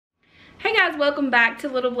guys, welcome back to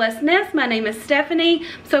Little Blessed Nest. My name is Stephanie.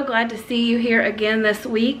 I'm so glad to see you here again this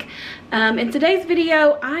week. In today's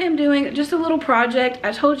video, I am doing just a little project.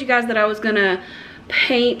 I told you guys that I was gonna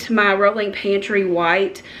paint my rolling pantry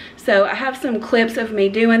white. So I have some clips of me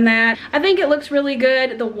doing that. I think it looks really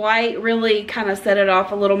good. The white really kind of set it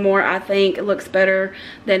off a little more. I think it looks better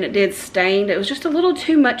than it did stained. It was just a little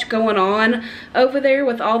too much going on over there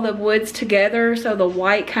with all the woods together. So the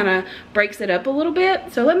white kind of breaks it up a little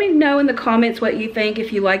bit. So let me know in the comments what you think,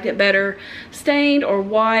 if you liked it better stained or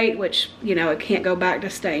white, which, you know, it can't go back to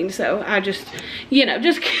stained. So I just, you know,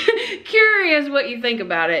 just curious what you think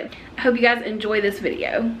about it. I hope you guys enjoy this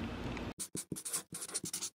video.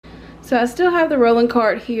 So I still have the rolling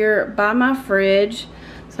cart here by my fridge.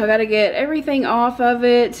 So I got to get everything off of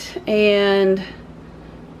it, and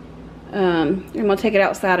I'm going to take it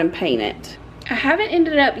outside and paint it. I haven't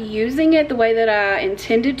ended up using it the way that I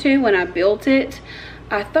intended to when I built it.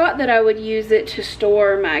 I thought that I would use it to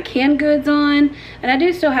store my canned goods on, and I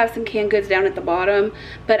do still have some canned goods down at the bottom.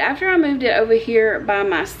 But after I moved it over here by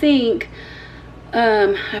my sink,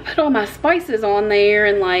 I put all my spices on there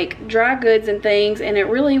and like dry goods and things, and it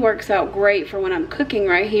really works out great for when I'm cooking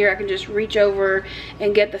right here. I can just reach over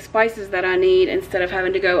and get the spices that I need instead of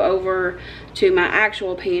having to go over to my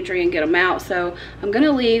actual pantry and get them out. So I'm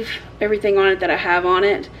gonna leave everything on it that I have on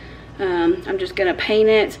it. I'm just gonna paint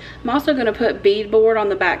it. I'm also gonna put beadboard on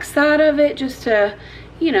the back side of it just to,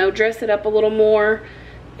 you know, dress it up a little more.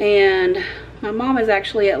 And my mom is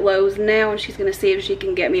actually at Lowe's now, and she's gonna see if she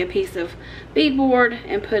can get me a piece of beadboard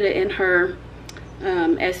and put it in her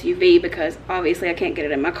SUV, because obviously I can't get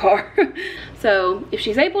it in my car. So if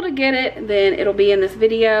she's able to get it, then it'll be in this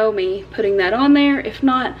video, me putting that on there. If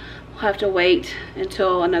not, we'll have to wait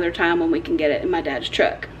until another time when we can get it in my dad's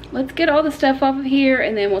truck. Let's get all the stuff off of here,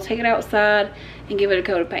 and then we'll take it outside and give it a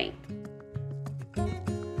coat of paint.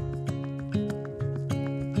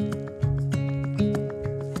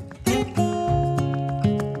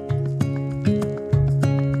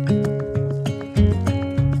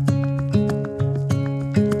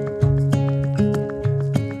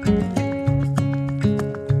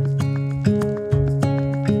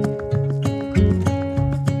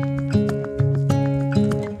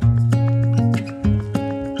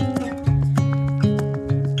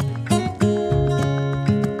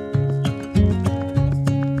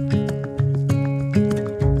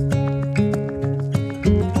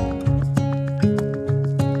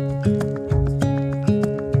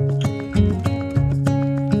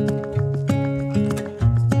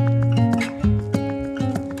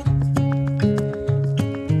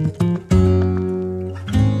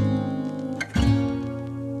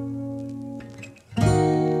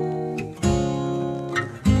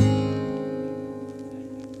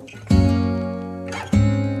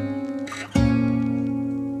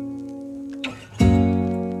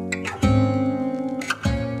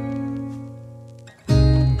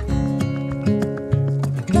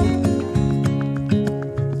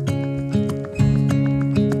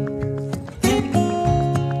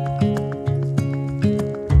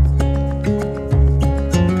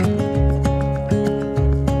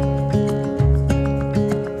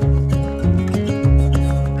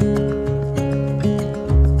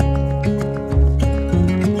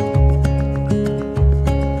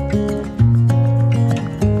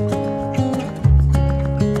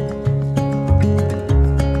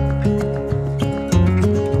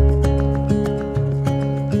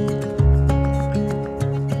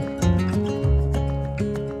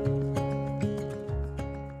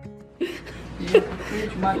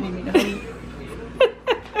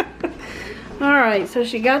 Alright, so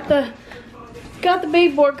she got the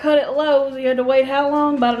beadboard cut at Lowe's. You had to wait how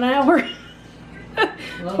long? About an hour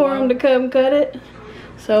for him to come cut it.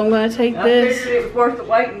 So I'm going to take this. I figured it was worth the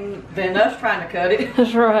waiting than us trying to cut it.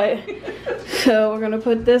 That's right. So we're going to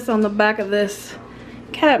put this on the back of this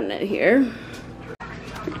cabinet here. You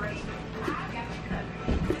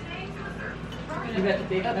got the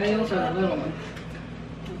big nails or the little one?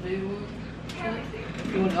 The big one.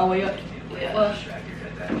 You want all the way up? Yeah. Up.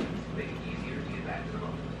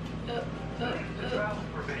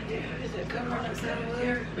 Is it coming on that side over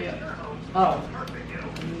there? Yeah. Oh.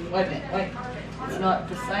 Wait a minute, wait. It's not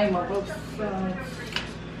the same on both sides.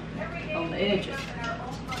 On the edges.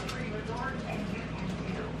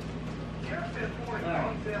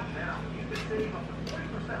 Alright.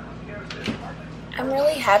 I'm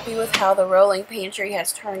really happy with how the rolling pantry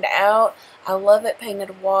has turned out. I love it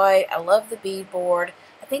painted white. I love the beadboard.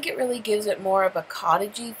 I think it really gives it more of a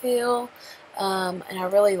cottagey feel, and I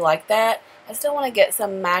really like that. I still want to get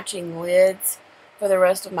some matching lids for the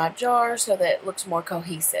rest of my jars so that it looks more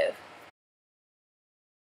cohesive.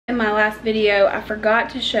 In my last video, I forgot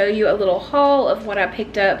to show you a little haul of what I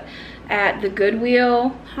picked up at the Goodwill.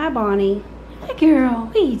 Hi, Bonnie. Hi, girl.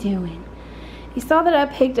 What are you doing? You saw that I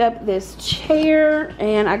picked up this chair,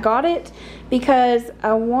 and I got it because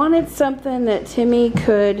I wanted something that Timmy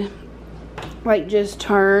could like just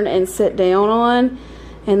turn and sit down on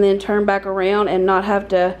and then turn back around and not have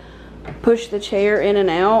to push the chair in and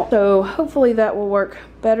out. So hopefully that will work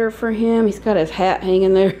better for him. He's got his hat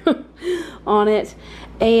hanging there on it.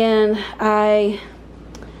 And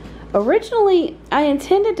originally I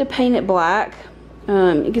intended to paint it black.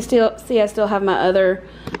 You can still see I still have my other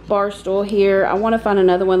bar stool here. I want to find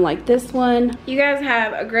another one like this one. You guys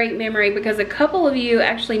have a great memory because a couple of you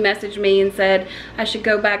actually messaged me and said I should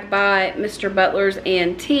go back by Mr. Butler's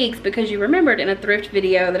Antiques because you remembered in a thrift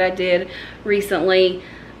video that I did recently,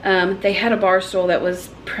 they had a bar stool that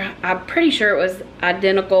was, I'm pretty sure it was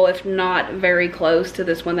identical, if not very close to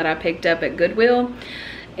this one that I picked up at Goodwill.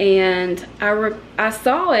 And I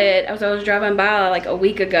saw it, I was driving by like a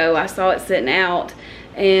week ago, I saw it sitting out,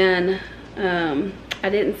 and I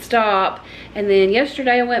didn't stop. And then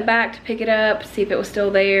yesterday I went back to pick it up, see if it was still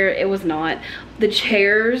there. It was not. The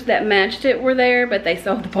chairs that matched it were there, but they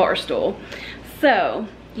sold the bar stool. So,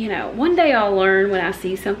 you know, one day I'll learn when I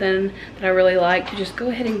see something that I really like to just go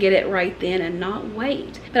ahead and get it right then and not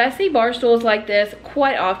wait. But I see bar stools like this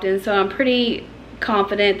quite often, so I'm pretty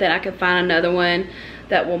confident that I could find another one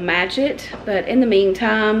that will match it. But in the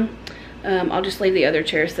meantime, I'll just leave the other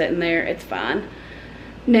chair sitting there. It's fine.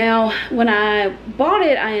 Now, when I bought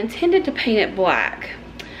it, I intended to paint it black.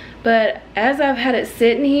 But as I've had it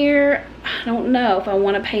sitting here, I don't know if I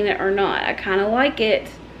want to paint it or not. I kind of like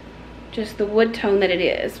it, just the wood tone that it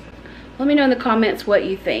is. Let me know in the comments what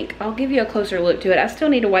you think. I'll give you a closer look to it. I still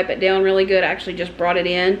need to wipe it down really good. I actually just brought it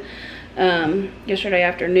in yesterday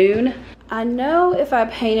afternoon. I know if I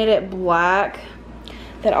painted it black,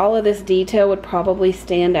 that all of this detail would probably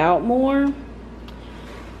stand out more,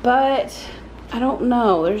 but I don't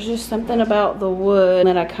know. There's just something about the wood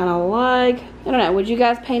that I kind of like. I don't know. Would you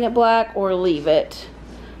guys paint it black or leave it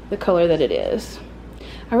the color that it is?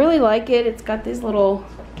 I really like it. It's got these little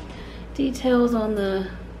details on the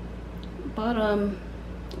bottom.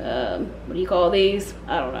 What do you call these?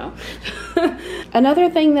 I don't know. Another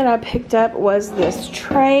thing that I picked up was this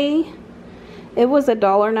tray. It was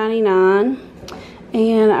 $1.99.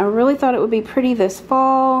 And I really thought it would be pretty this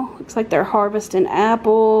fall. Looks like they're harvesting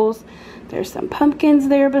apples. There's some pumpkins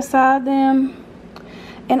there beside them.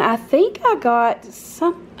 And I think I've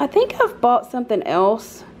bought something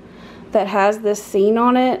else that has this scene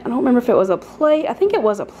on it. I don't remember if it was a plate. I think it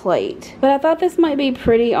was a plate. But I thought this might be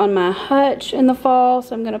pretty on my hutch in the fall,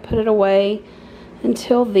 so I'm gonna put it away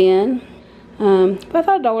until then. But I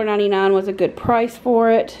thought $1.99 was a good price for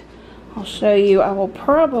it. I'll show you. I will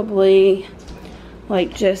probably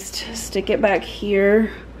like just stick it back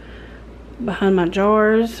here behind my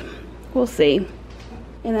jars. We'll see.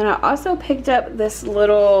 And then I also picked up this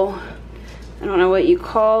little, I don't know what you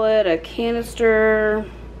call it, a canister.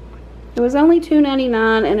 It was only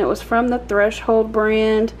 $2.99 and it was from the Threshold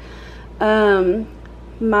brand.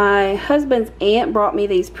 My husband's aunt brought me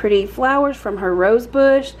these pretty flowers from her rose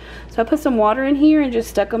bush. So I put some water in here and just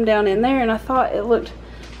stuck them down in there, and I thought it looked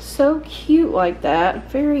so cute like that.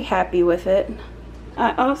 Very happy with it.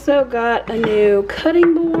 I also got a new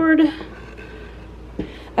cutting board.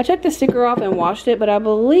 I took the sticker off and washed it, but I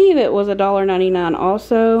believe it was $1.99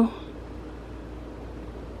 also.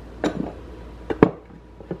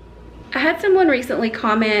 I had someone recently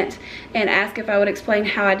comment and ask if I would explain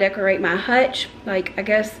how I decorate my hutch. Like, I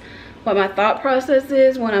guess what my thought process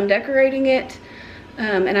is when I'm decorating it.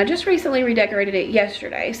 And I just recently redecorated it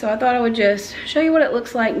yesterday, so I thought I would just show you what it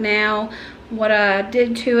looks like now, what I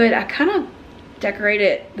did to it. I kind of decorate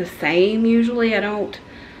it the same usually. I don't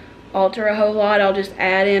alter a whole lot. I'll just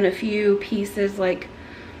add in a few pieces like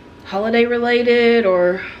holiday related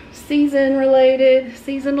or season related,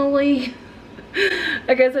 seasonally,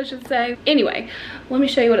 I guess I should say. Anyway, let me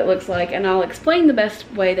show you what it looks like and I'll explain the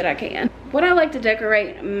best way that I can. What I like to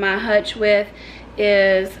decorate my hutch with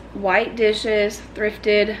is white dishes,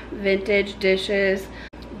 thrifted vintage dishes,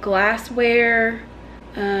 glassware.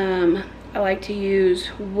 I like to use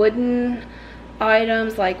wooden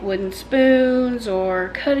items like wooden spoons or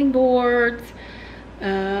cutting boards,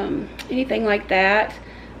 anything like that.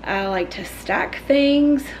 I like to stack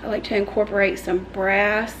things. I like to incorporate some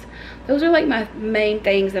brass. Those are like my main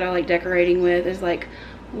things that I like decorating with, is like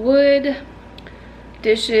wood,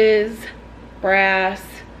 dishes, brass,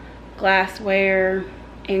 glassware,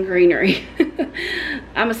 and greenery.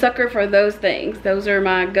 I'm a sucker for those things. Those are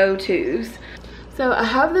my go-tos. So I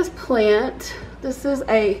have this plant. This is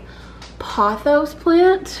a pothos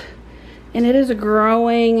plant, and it is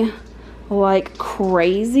growing like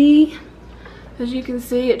crazy. As you can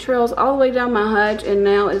see, it trails all the way down my hutch and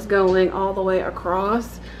now is going all the way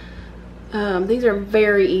across. These are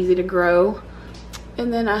very easy to grow.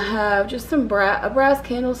 And then I have just a brass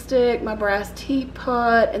candlestick, my brass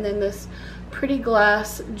teapot, and then this pretty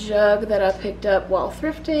glass jug that I picked up while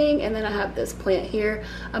thrifting. And then I have this plant here.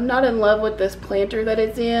 I'm not in love with this planter that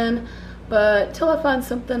it's in, but till I find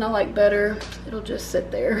something I like better, it'll just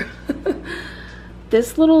sit there.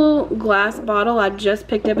 This little glass bottle I just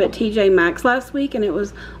picked up at TJ Maxx last week, and it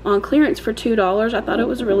was on clearance for $2. I thought it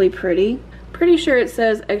was really pretty. Pretty sure it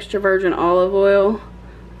says extra virgin olive oil,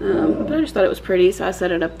 but I just thought it was pretty, so I set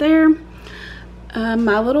it up there.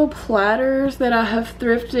 My little platters that I have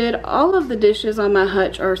thrifted, all of the dishes on my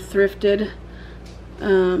hutch are thrifted.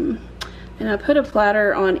 And I put a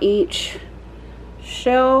platter on each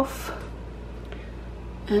shelf.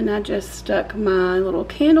 And I just stuck my little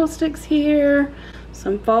candlesticks here,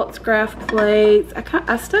 some false graph plates.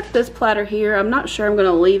 I stuck this platter here. I'm not sure I'm going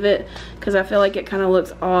to leave it because I feel like it kind of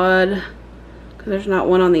looks odd because there's not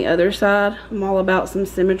one on the other side. I'm all about some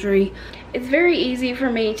symmetry. It's very easy for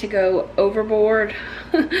me to go overboard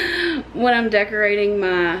when I'm decorating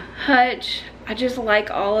my hutch. I just like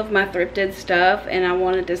all of my thrifted stuff and I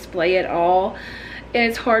want to display it all. And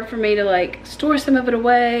it's hard for me to like store some of it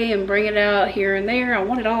away and bring it out here and there. I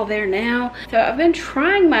want it all there now. So I've been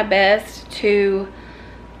trying my best to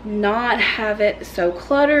not have it so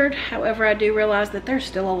cluttered. However, I do realize that there's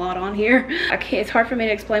still a lot on here. It's hard for me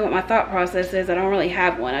to explain what my thought process is. I don't really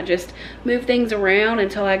have one. I just move things around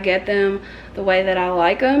until I get them the way that I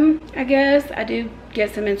like them, I guess. I do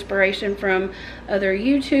get some inspiration from other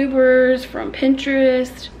YouTubers, from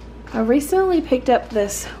Pinterest. I recently picked up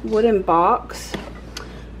this wooden box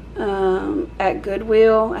at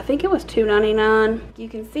Goodwill. I think it was $2.99. You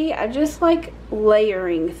can see I just like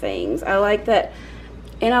layering things. I like that,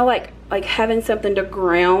 and I like having something to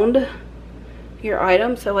ground your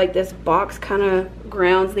items. So like this box kind of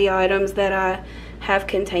grounds the items that I have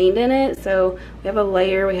contained in it. So we have a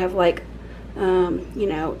layer, we have like you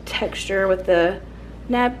know, texture with the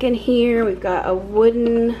napkin here. We've got a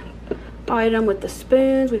wooden item with the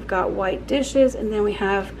spoons. We've got white dishes, and then we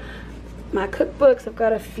have my cookbooks. I've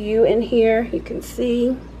got a few in here, you can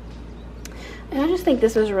see. And I just think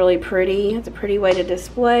this is really pretty. It's a pretty way to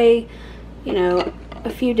display, you know, a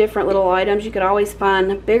few different little items. You could always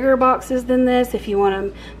find bigger boxes than this if you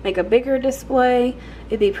want to make a bigger display.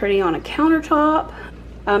 It'd be pretty on a countertop.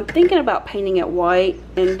 I'm thinking about painting it white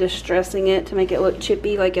and distressing it to make it look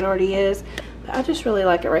chippy like it already is. But I just really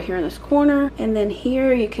like it right here in this corner. And then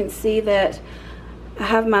here you can see that I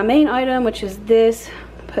have my main item, which is this.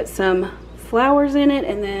 Put some flowers in it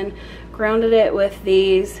and then grounded it with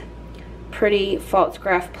these pretty false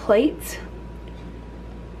graph plates.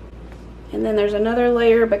 And then there's another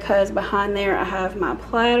layer because behind there I have my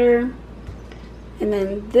platter. And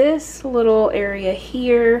then this little area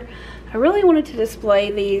here, I really wanted to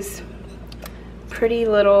display these pretty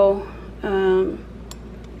little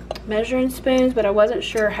measuring spoons, but I wasn't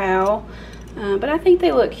sure how. But I think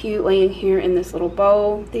they look cute laying here in this little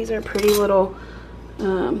bowl. These are pretty little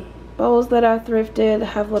bowls that I thrifted. They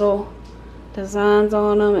have little designs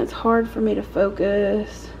on them. It's hard for me to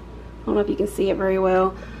focus. I don't know if you can see it very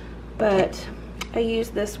well, but I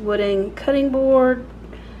used this wooden cutting board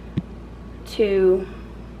to,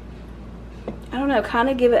 I don't know, kind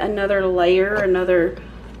of give it another layer, another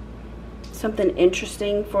something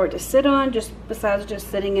interesting for it to sit on, just besides just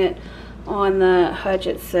sitting it on the hutch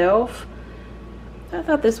itself. I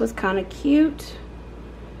thought this was kind of cute.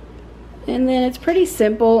 And then it's pretty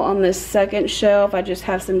simple on this second shelf. I just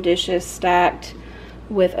have some dishes stacked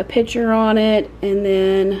with a picture on it, and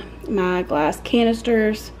then my glass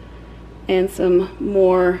canisters and some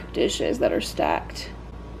more dishes that are stacked.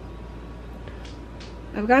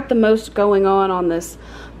 I've got the most going on this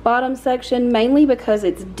bottom section, mainly because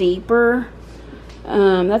it's deeper.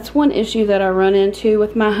 That's one issue that I run into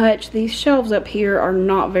with my hutch. These shelves up here are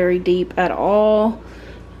not very deep at all.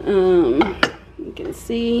 You can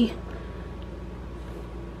see.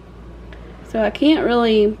 So I can't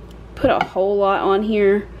really put a whole lot on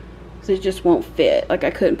here because it just won't fit. Like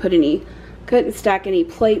I couldn't stack any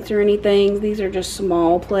plates or anything. These are just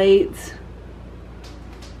small plates.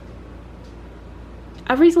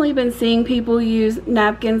 I've recently been seeing people use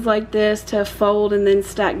napkins like this to fold and then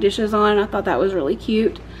stack dishes on. I thought that was really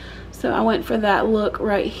cute. So I went for that look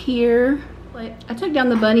right here. I took down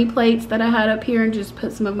the bunny plates that I had up here and just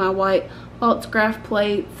put some of my white false graph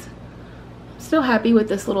plates. Still happy with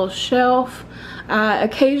this little shelf. I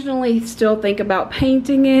occasionally still think about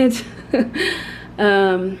painting it.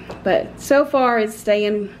 But so far it's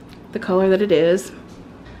staying the color that it is.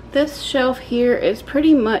 This shelf here is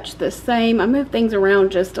pretty much the same. I moved things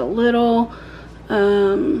around just a little.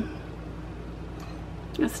 I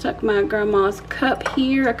stuck my grandma's cup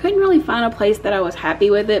here. I couldn't really find a place that I was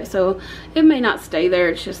happy with it, so it may not stay there.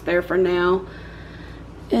 It's just there for now.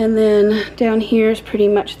 And then down here is pretty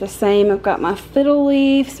much the same. I've got my fiddle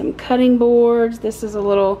leaf, some cutting boards. This is a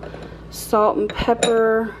little salt and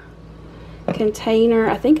pepper container.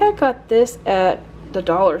 I think I got this at the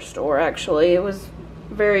dollar store, actually. It was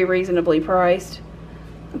very reasonably priced.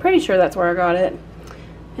 I'm pretty sure that's where I got it.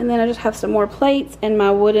 And then I just have some more plates and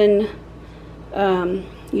my wooden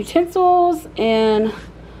utensils and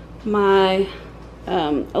my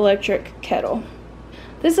electric kettle.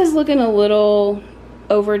 This is looking a little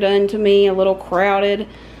overdone to me, a little crowded,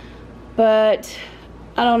 but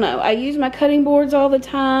I don't know. I use my cutting boards all the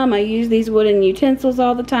time. I use these wooden utensils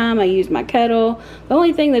all the time. I use my kettle. The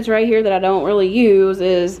only thing that's right here that I don't really use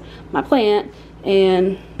is my plant,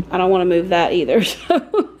 and I don't want to move that either,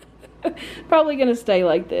 so probably gonna stay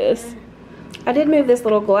like this. I did move this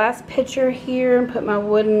little glass pitcher here and put my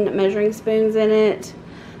wooden measuring spoons in it.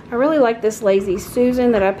 I really like this Lazy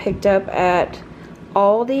Susan that I picked up at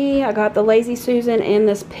Aldi. I got the Lazy Susan and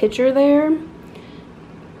this pitcher there.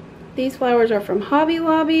 These flowers are from Hobby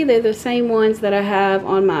Lobby. They're the same ones that I have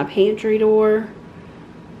on my pantry door.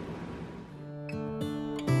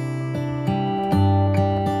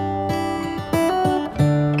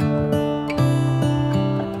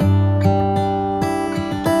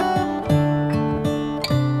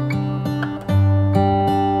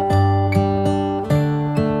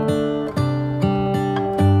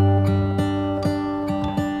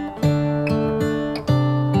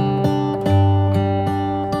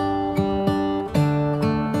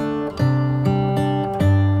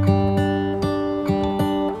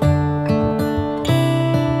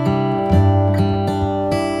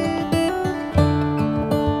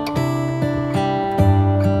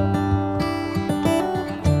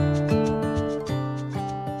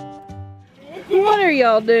 What are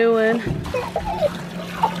y'all doing?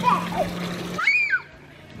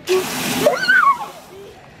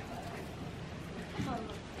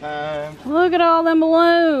 Look at all them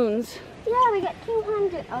balloons. Yeah, we got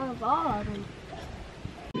 200 of all of them.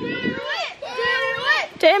 Do it! Do it!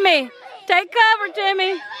 Timmy, take cover,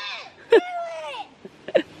 Timmy. Do it!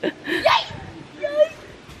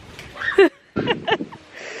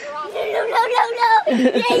 No.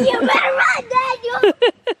 Yeah, you better run, Daniel.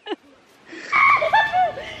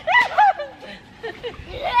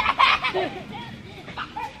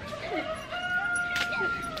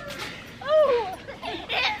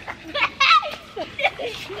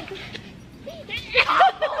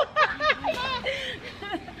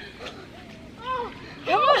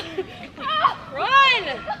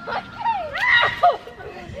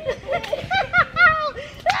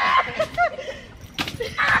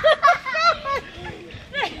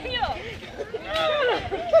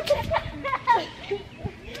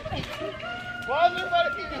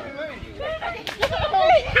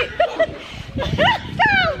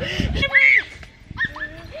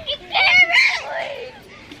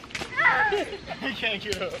 He can't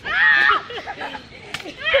get up.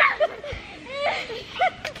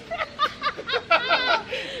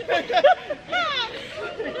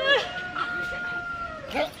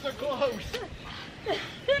 So close.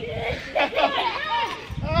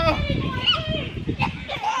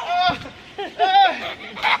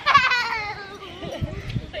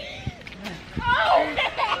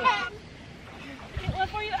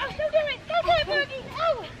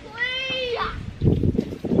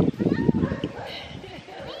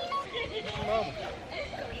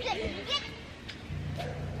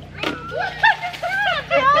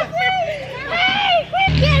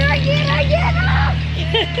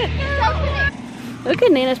 Look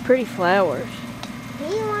at Nana's pretty flowers.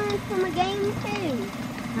 He wanted from a game too.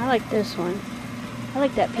 I like this one. I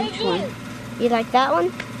like that peach one. You like that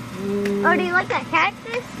one? Or do you like that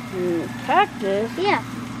cactus? Cactus? Yeah.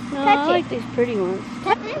 No, Touch I like these pretty ones.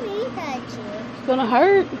 Touch it. Touch it. It's gonna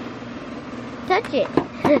hurt. Touch it.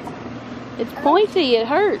 It's pointy, it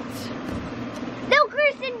hurts. No,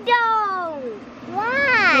 Kristen, don't.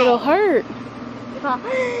 Why? It'll hurt. Oh!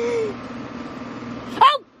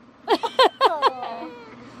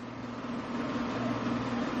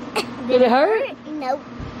 Did it hurt? Nope.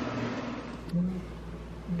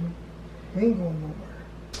 Ain't going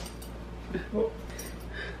nowhere.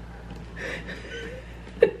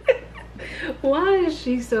 Why is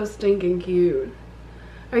she so stinking cute?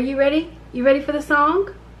 Are you ready? You ready for the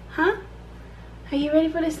song? Huh? Are you ready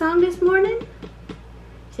for the song this morning?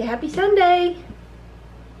 Say happy Sunday.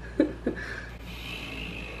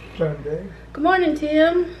 Sunday. Good morning,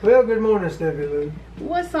 Tim. Well, good morning, Steffi Lou.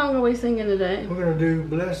 What song are we singing today? We're going to do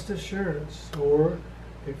Blessed Assurance, or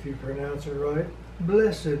if you pronounce it right,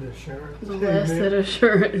 Blessed Assurance. Blessed Amen.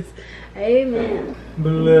 Assurance. Amen.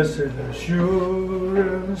 Blessed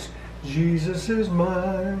assurance, Jesus is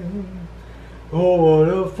mine. Oh, what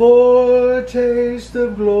a foretaste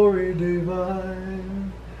of glory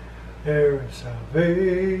divine. Heir of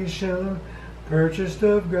salvation, purchased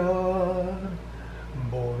of God,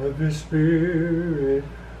 born of His Spirit,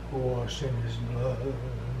 washed in His blood.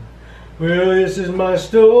 Well, this is my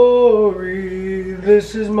story,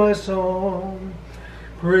 this is my song,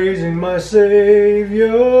 praising my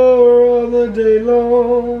Savior all the day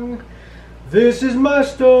long. This is my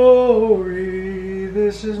story,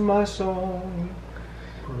 this is my song,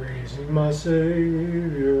 praising my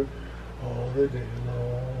Savior all the day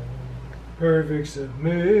long. Perfect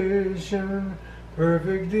submission,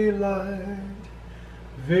 perfect delight,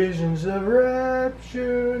 visions of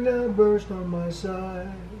rapture now burst on my sight.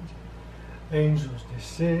 Angels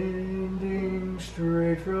descending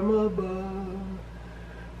straight from above,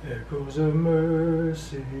 echoes of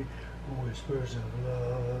mercy, whispers of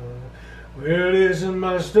love. Well, this is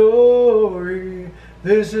my story,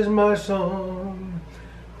 this is my song,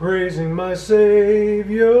 praising my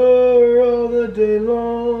Savior all the day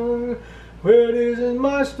long. Well, this is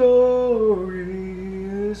my story,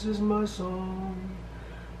 this is my song,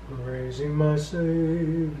 praising my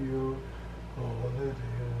Savior all the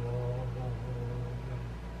day long.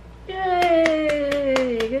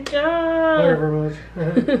 Yay! Good job. Thank you very much.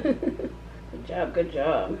 Good job, good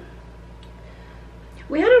job.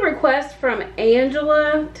 We had a request from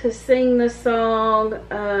Angela to sing the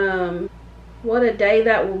song, What a Day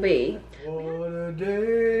That Will Be. What a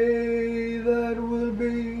day that will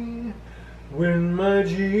be, when my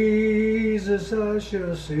Jesus I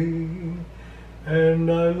shall see,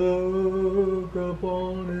 and I look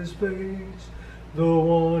upon His face, the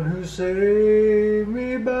one who saved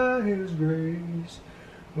me by His grace,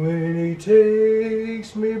 when He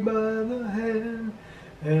takes me by the hand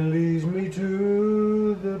and leads me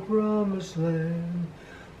to the promised land.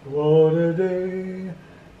 What a day,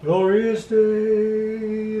 glorious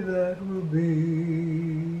day that will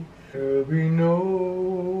be. There'll be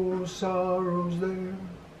no sorrows there,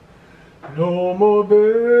 no more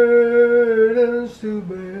burdens to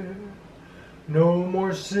bear, no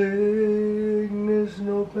more sickness,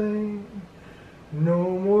 no pain,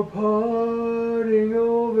 no more parting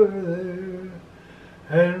over there,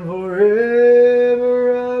 and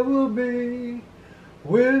forever I will be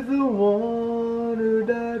with the one who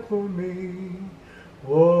died for me.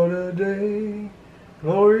 What a day,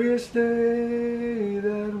 glorious day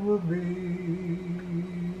that will be.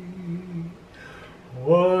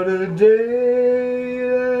 What a day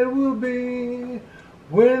that will be,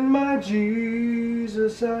 when my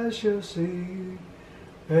Jesus I shall see,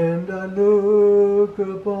 and I look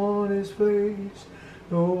upon His face,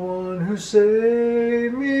 the one who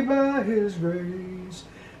saved me by His grace,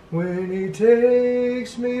 when He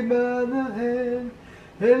takes me by the hand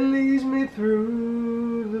and leads me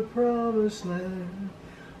through the promised land.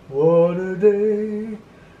 What a day,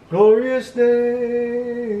 glorious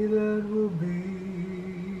day that will be.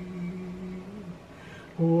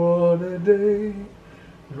 What a day,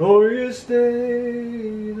 glorious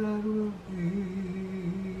day that will be.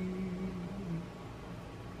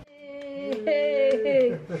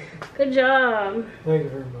 Hey, good job. Thank you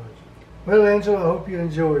very much. Well, Angela, I hope you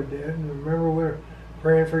enjoyed that. And remember, we're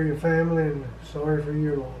praying for your family and sorry for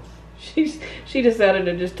your loss. She decided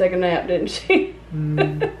to just take a nap, didn't she?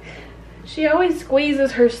 Mm. She always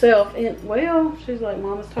squeezes herself in. Well, she's like,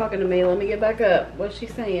 Mama's talking to me. Let me get back up. What's she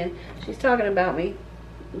saying? She's talking about me.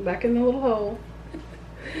 Back in the little hole.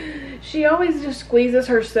 She always just squeezes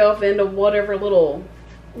herself into whatever little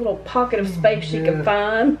pocket of space she can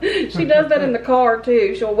find. She does that in the car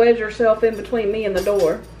too. She'll wedge herself in between me and the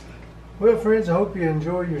door. Well, friends, I hope you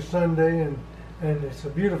enjoy your Sunday, and it's a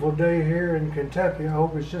beautiful day here in Kentucky. I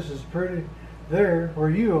hope it's just as pretty there where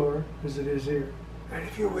you are as it is here. And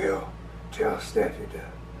if you will, tell Steffi to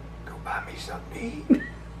go buy me something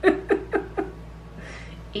to eat.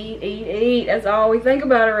 Eat, eat, eat. That's all we think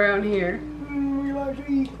about around here. We like to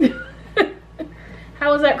eat.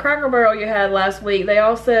 How was that Cracker Barrel you had last week? They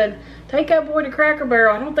all said, take that boy to Cracker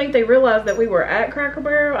Barrel. I don't think they realized that we were at Cracker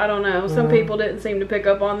Barrel. I don't know. Some people didn't seem to pick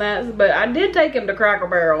up on that. But I did take him to Cracker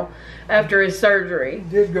Barrel after his surgery.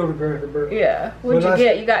 Did go to Cracker Barrel. Yeah. What'd you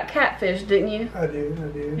get? You got catfish, didn't you? I did.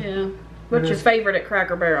 Yeah. What's your favorite at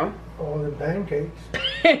Cracker Barrel? All the pancakes.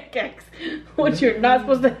 Pancakes. What you're not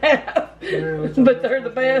supposed to have. Yeah, but they're the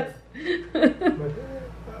best. But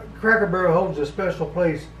Cracker Barrel holds a special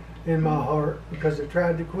place in my heart because it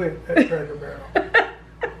tried to quit at Cracker Barrel.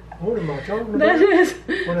 What am I talking about?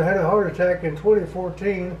 When I had a heart attack in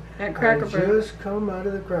 2014, at Cracker Barrel. I just come out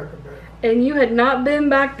of the Cracker Barrel. And you had not been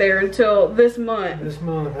back there until this month. This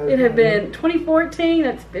month. It had been 2014,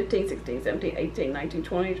 that's 15, 16, 17, 18, 19,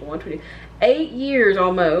 20, 21, 22. 8 years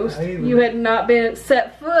almost. You had not been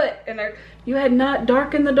set foot in there. You had not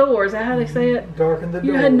darkened the door. Is that how they say it? Darkened the door.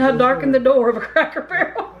 You had not darkened the door of a Cracker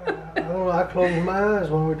Barrel. I don't know, I closed my eyes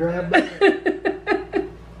when we drive back.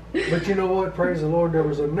 But you know what? Praise the Lord, there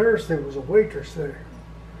was a nurse that was a waitress there.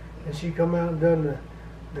 And she come out and done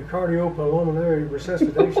the cardiopulmonary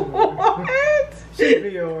resuscitation. What?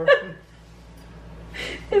 CPR.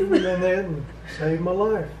 And then saved my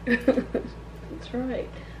life. That's right.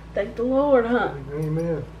 Thank the Lord, huh?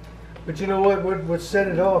 Amen. But you know what set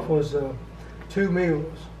it off was 2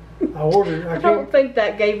 meals. I ordered. I don't think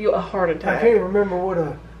that gave you a heart attack. I can't remember what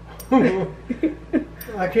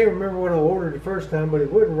I can't remember what I ordered the first time, but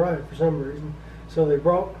it wasn't right for some reason. So they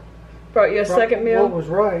brought you a second meal? What was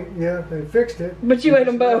right, yeah, they fixed it. But you ate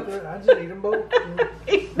them both. I just ate them both.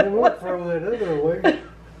 They won't throw that other away.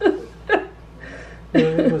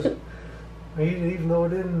 It was, even though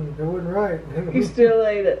it wasn't right. You still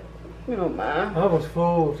ate it. Oh my. I was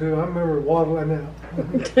full too. I remember waddling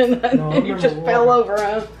out. You just fell over,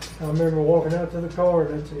 huh? I remember walking out to the car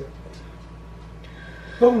and that's it.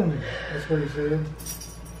 Boom! That's what he said.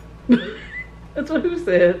 That's what who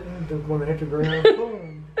said? When I hit the ground,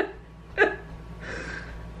 boom!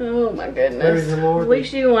 Oh my goodness. Praise the Lord. At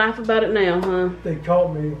least you can laugh about it now, huh? They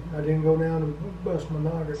caught me. I didn't go down and bust my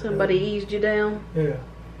noggin. Somebody eased you down? Yeah.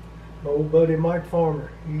 My old buddy Mike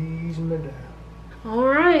Farmer, he eased me down. All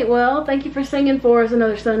right, well, thank you for singing for us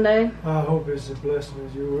another Sunday. I hope it's a blessing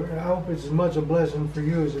as you were. I hope it's as much a blessing for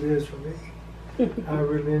you as it is for me. I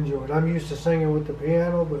really enjoy it. I'm used to singing with the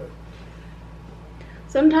piano, but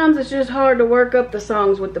sometimes it's just hard to work up the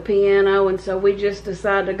songs with the piano, and so we just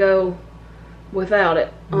decide to go without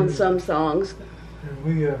it on some songs. And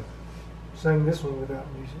we sang this one without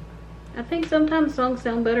music. I think sometimes songs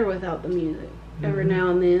sound better without the music, every now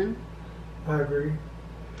and then. I agree.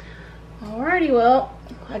 Alrighty, well,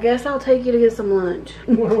 I guess I'll take you to get some lunch.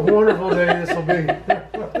 What a wonderful day this will be.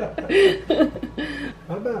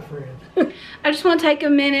 Bye-bye, friends. I just want to take a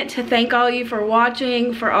minute to thank all you for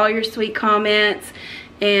watching, for all your sweet comments,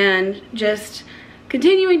 and just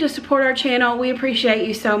continuing to support our channel. We appreciate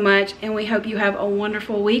you so much, and we hope you have a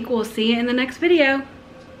wonderful week. We'll see you in the next video.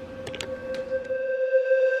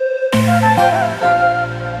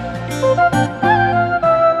 Thank you.